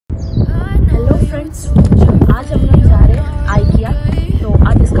आज हम लोग जा रहे हैं आइकिया, तो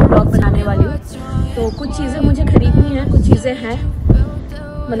आज इसका ब्लॉग बनाने वाली हूँ। तो कुछ चीज़ें मुझे खरीदनी हैं, कुछ चीज़ें हैं,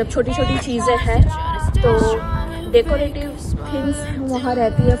 मतलब छोटी छोटी चीज़ें हैं। तो डेकोरेटिव थिंग्स वहाँ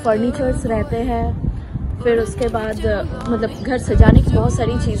रहती है, फर्नीचर्स रहते हैं, फिर उसके बाद मतलब घर सजाने की बहुत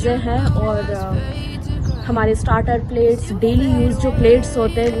सारी चीज़ें हैं, और हमारे स्टार्टर प्लेट्स, डेली यूज़ जो प्लेट्स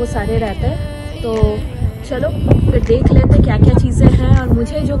होते हैं वो सारे रहते हैं। तो चलो फिर देख लेते हैं क्या क्या चीज़ें हैं, और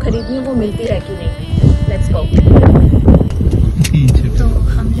मुझे जो खरीदनी है वो मिलती है कि नहीं। Let's go. तो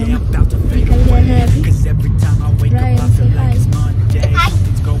हम लोग निकल गए हैं अभी।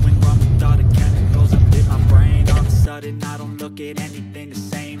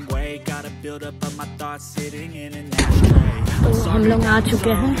 तो हम लोग आ चुके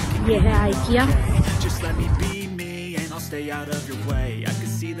हैं, ये है IKEA. Stay out of your way. I can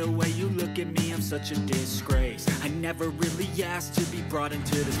see the way you look at me, I'm such a disgrace. I never really asked to be brought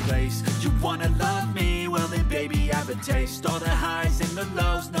into this place. You wanna love me? Well then baby I have a taste. All the highs and the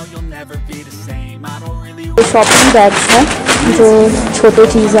lows, no you'll never be the same. I don't really shopping bags हैं जो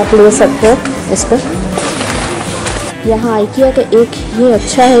छोटे चीज़ आप ले सकते हो इस पर। यहाँ आइकिया का एक ये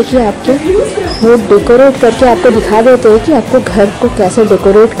अच्छा है कि आपको वो डेकोरेट करके आपको दिखा देते हैं कि आपको घर को कैसे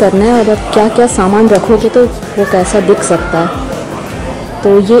डेकोरेट करना है, और आप क्या क्या सामान रखोगे तो वो कैसा दिख सकता है। तो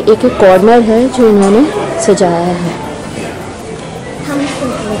ये एक एक कॉर्नर है जो इन्होंने सजाया है।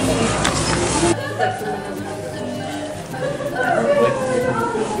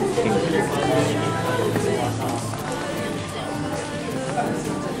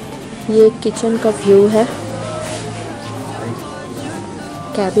 ये किचन का व्यू है।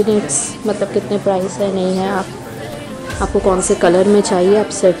 कैबिनेट्स मतलब कितने प्राइस है नहीं है, आपको कौन से कलर में चाहिए आप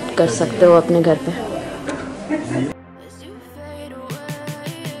सेट कर सकते हो अपने घर पे।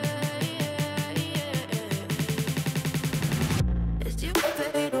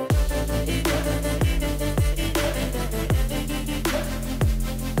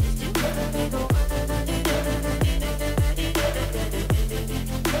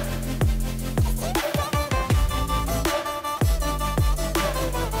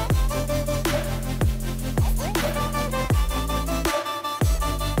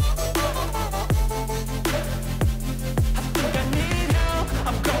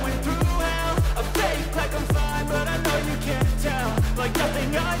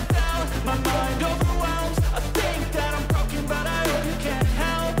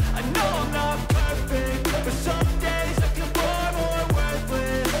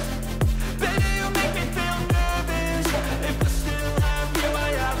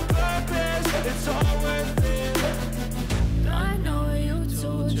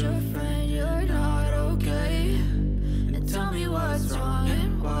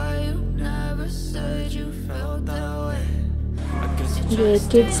 ये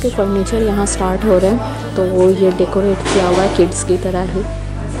किड्स के फर्नीचर यहाँ स्टार्ट हो रहे हैं, तो वो ये डेकोरेट किया हुआ है किड्स की तरह ही।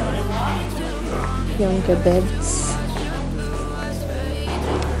 ये उनके बेड्स,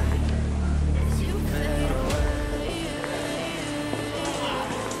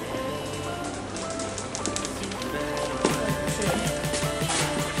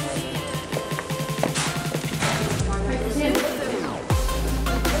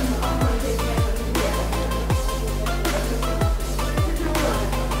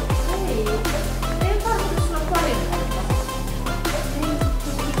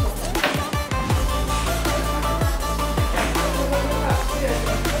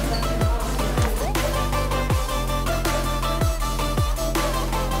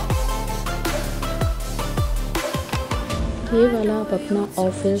 ये वाला आप अपना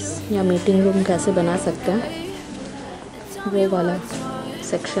ऑफिस या मीटिंग रूम कैसे बना सकते हैं, वो वाला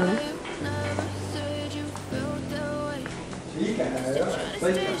सेक्शन है।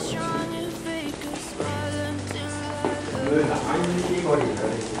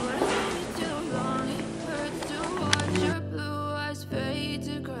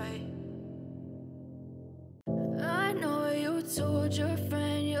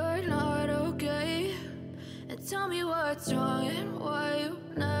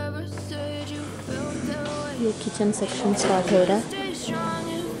 ये किचन सेक्शन स्टार्ट हो रहा है।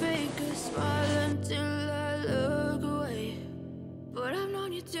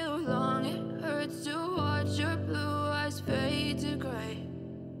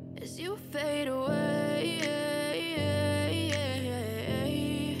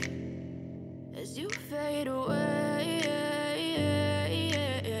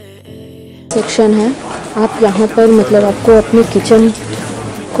 सेक्शन है, आप यहाँ पर मतलब आपको अपने किचन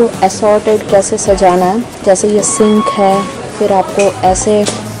को असॉर्टेड कैसे सजाना है। जैसे ये सिंक है, फिर आपको ऐसे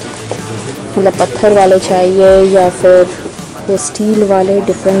मतलब पत्थर वाले चाहिए या फिर वो स्टील वाले,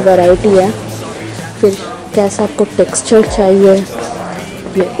 डिफरेंट वैरायटी है। फिर कैसा आपको टेक्सचर चाहिए,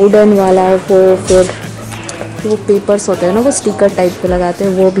 ये वुडन वाला वो, फिर वो पेपर्स होते हैं ना वो स्टिकर टाइप पे लगाते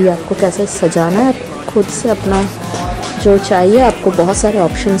हैं, वो भी आपको कैसे सजाना है, खुद से अपना जो चाहिए आपको बहुत सारे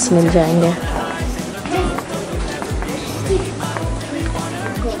ऑप्शंस मिल जाएंगे।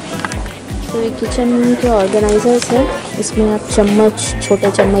 तो ये किचन के ऑर्गेनाइजर्स है, इसमें आप चम्मच,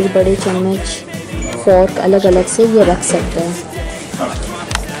 छोटे चम्मच, बड़े चम्मच, फॉर्क अलग अलग से ये रख सकते हैं।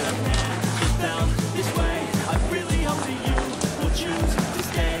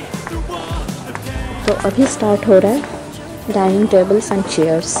 तो अभी स्टार्ट हो रहा है डाइनिंग टेबल्स एंड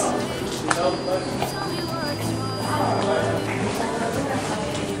चेयर्स।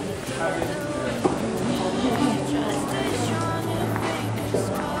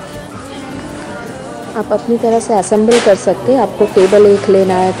 आप अपनी तरह से असेंबल कर सकते हैं। आपको टेबल एक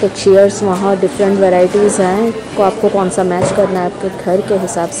लेना है तो चेयर्स वहाँ डिफरेंट वैरायटीज़ हैं, तो आपको कौन सा मैच करना है आपके घर के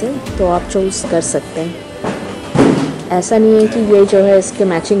हिसाब से तो आप चूज़ कर सकते हैं। ऐसा नहीं है कि ये जो है इसके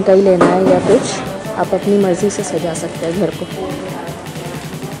मैचिंग का ही लेना है या कुछ, आप अपनी मर्ज़ी से सजा सकते हैं घर को।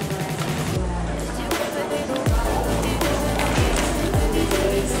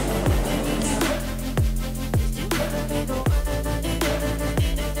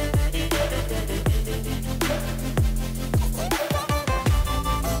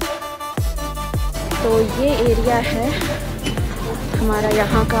 तो ये एरिया है हमारा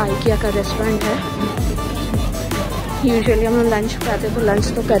यहाँ का IKEA का रेस्टोरेंट है। यूजुअली हम लोग लंच पे आते हैं तो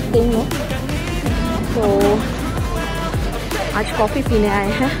लंच तो करते ही हैं, तो आज कॉफ़ी पीने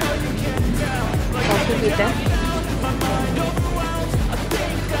आए हैं, कॉफ़ी पीते हैं।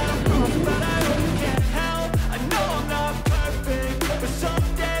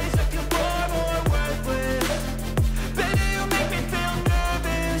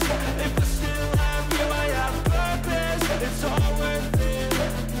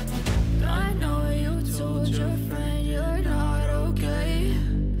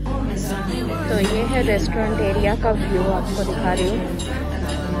 तो ये है रेस्टोरेंट एरिया का व्यू, आपको दिखा रही हूँ।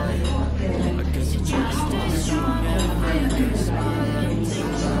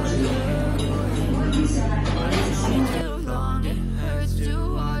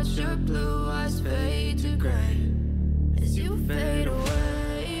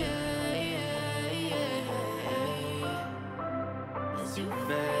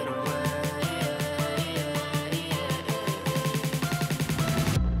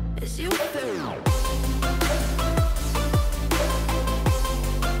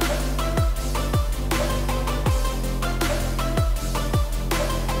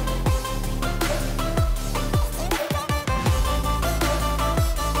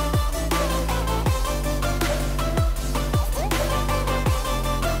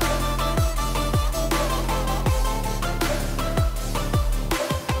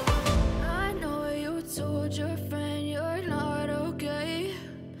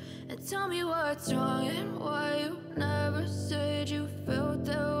 Tell me what's wrong and why you never said you felt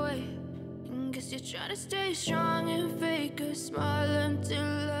that way. Guess you're trying to stay strong and fake a smile until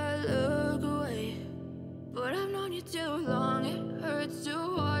I look away. But I've known you too long, it hurts to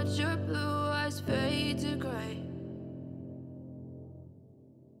watch your blue eyes fade to gray.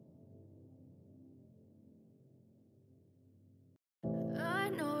 I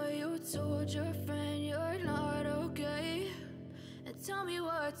know you told your friend you're not okay. Tell me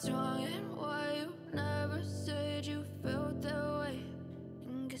what's wrong and why you never said you felt that way.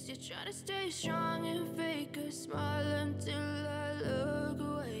 Guess you're trying to stay strong and fake a smile until I look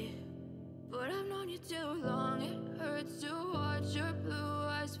away. But I've known you too long, it hurts to watch your blue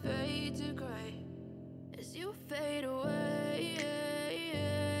eyes fade to gray as you fade away.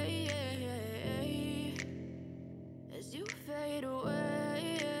 As you fade away.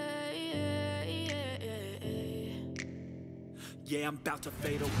 Yeah, I'm about to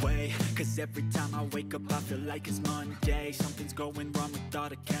fade away, cause every time I wake up I feel like it's Monday. Something's going wrong with all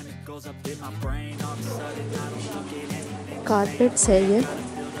the chemicals up in my brain. All of a sudden I don't look at anything. Carpets है ये।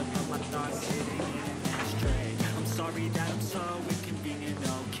 I'm sorry that I'm so inconvenient,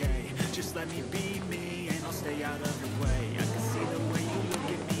 okay. Just let me be me and I'll stay out of your way. I can see the way you look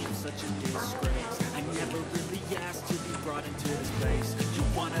at me, I'm such a disgrace. I never really asked to be brought into this place. You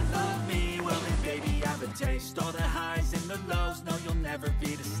wanna love me? Well then baby I have a taste. All the highs and the lows, no you'll never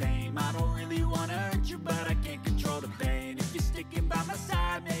be the same. I don't really wanna hurt you but I can't control the pain. If you're sticking by my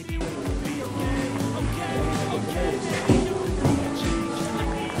side, maybe we can be okay. Okay, okay, maybe you can bring a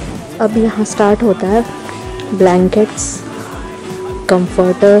change. अब यहाँ start होता है blankets,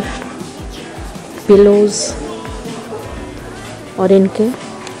 comforter, pillows और इनके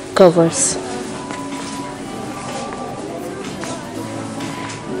covers.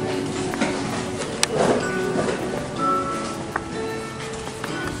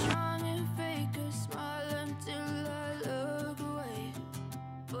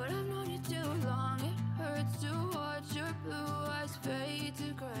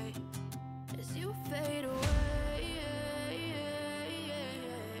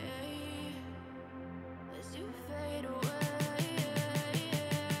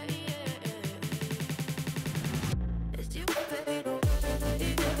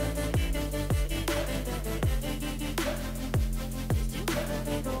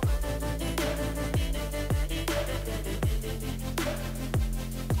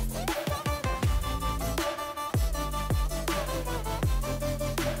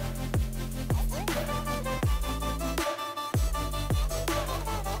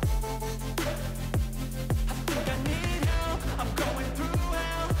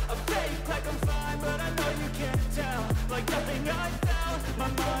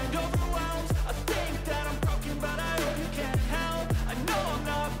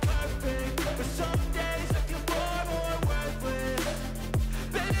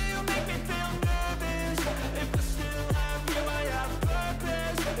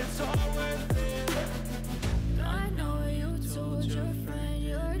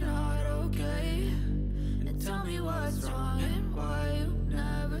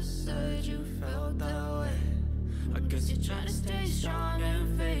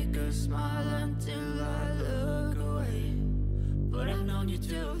 known you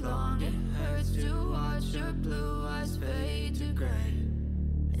too long. It hurts to watch your blue eyes fade to gray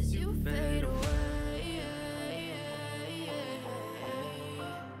as you fade away.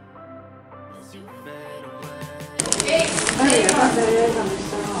 As you fade away.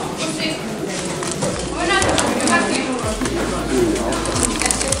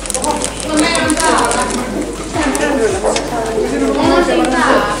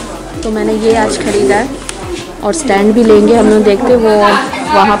 तो मैंने ये आज ख़रीदा है और स्टैंड भी लेंगे हम लोग, देखते वो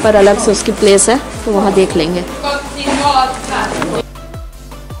वहाँ पर अलग से उसकी प्लेस है तो वहाँ देख लेंगे।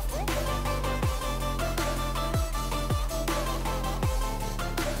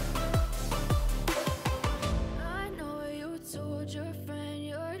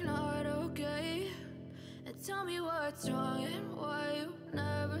 Tell me what's wrong and why you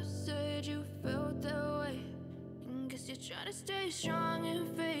never said you felt that way. Guess you're trying to stay strong and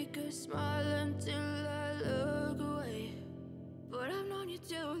fake a smile until I look away. But I've known you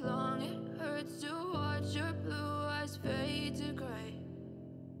too long, it hurts to watch your blue eyes fade to gray.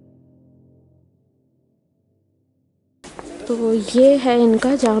 तो ये है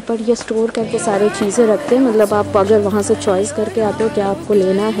इनका, जहाँ पर ये store करके सारी चीज़ें रखते हैं। मतलब आप अगर वहाँ से चॉइस करके आते हो क्या आपको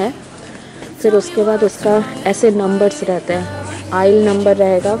लेना है, फिर उसके बाद उसका ऐसे नंबर्स रहते हैं, आइल नंबर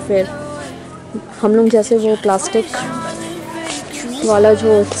रहेगा। फिर हम लोग जैसे वो प्लास्टिक वाला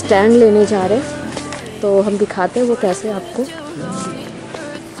जो स्टैंड लेने जा रहे हैं तो हम दिखाते हैं वो कैसे आपको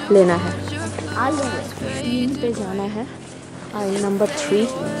लेना है। आइल 3 पे जाना है, आइल नंबर 3।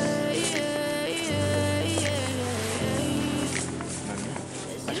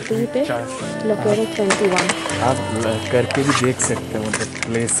 पे लोकेटेड 21। आप करके भी देख सकते हैं, मतलब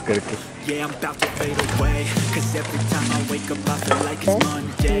प्लेस करके। ये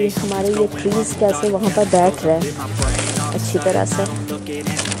हमारे ये ट्रीज कैसे वहाँ पर बैठ रहे हैं अच्छी तरह से।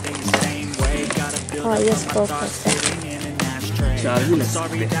 हाँ यस परफेक्ट है। चार भी लग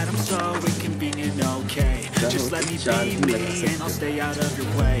सकते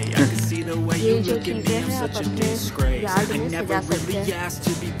ये जो चीज़ें हैं आप अपने यार्ड में सजा सकते हैं।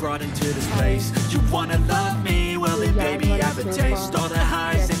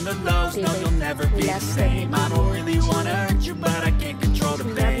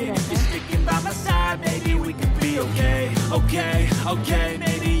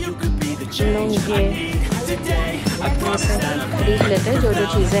 खरीद लेते हैं जो जो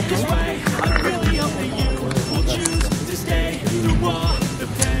चीज़ें हैं।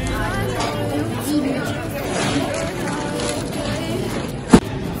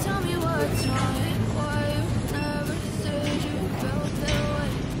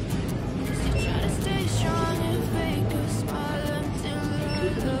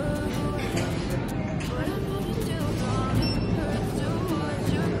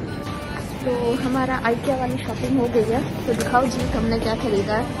 तो हमारा IKEA वाली शॉपिंग हो गई है। तो दिखाओ जी हमने क्या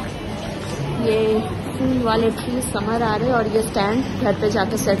खरीदा है। ये फूल वाले ट्रीज समर आ रहे हैं और ये स्टैंड घर पे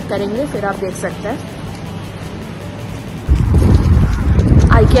जाके सेट करेंगे, फिर आप देख सकते हैं।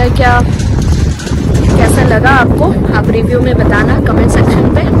 IKEA क्या कैसा लगा आपको, आप रिव्यू में बताना कमेंट सेक्शन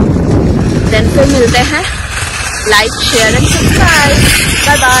पे। देन फिर मिलते हैं। Like share and subscribe.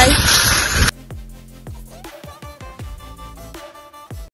 Bye bye.